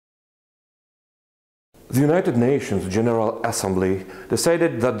The United Nations General Assembly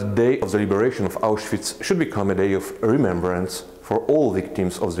decided that the day of the liberation of Auschwitz should become a day of remembrance for all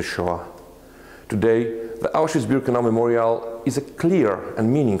victims of the Shoah. Today, the Auschwitz-Birkenau Memorial is a clear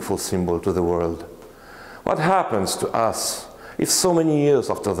and meaningful symbol to the world. What happens to us if so many years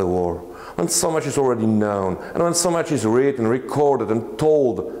after the war, when so much is already known, and when so much is written, recorded and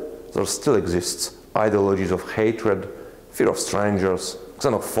told, there still exists ideologies of hatred, fear of strangers,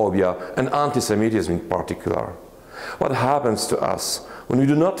 xenophobia and anti-Semitism in particular? What happens to us when we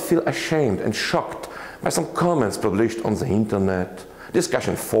do not feel ashamed and shocked by some comments published on the internet,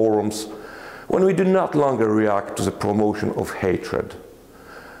 discussion forums, when we do not longer react to the promotion of hatred?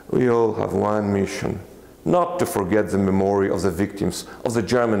 We all have one mission: not to forget the memory of the victims of the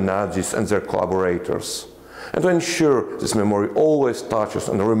German Nazis and their collaborators, and to ensure this memory always touches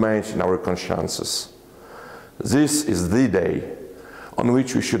and remains in our consciences. This is the day on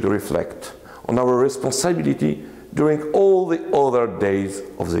which we should reflect on our responsibility during all the other days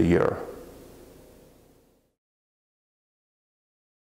of the year.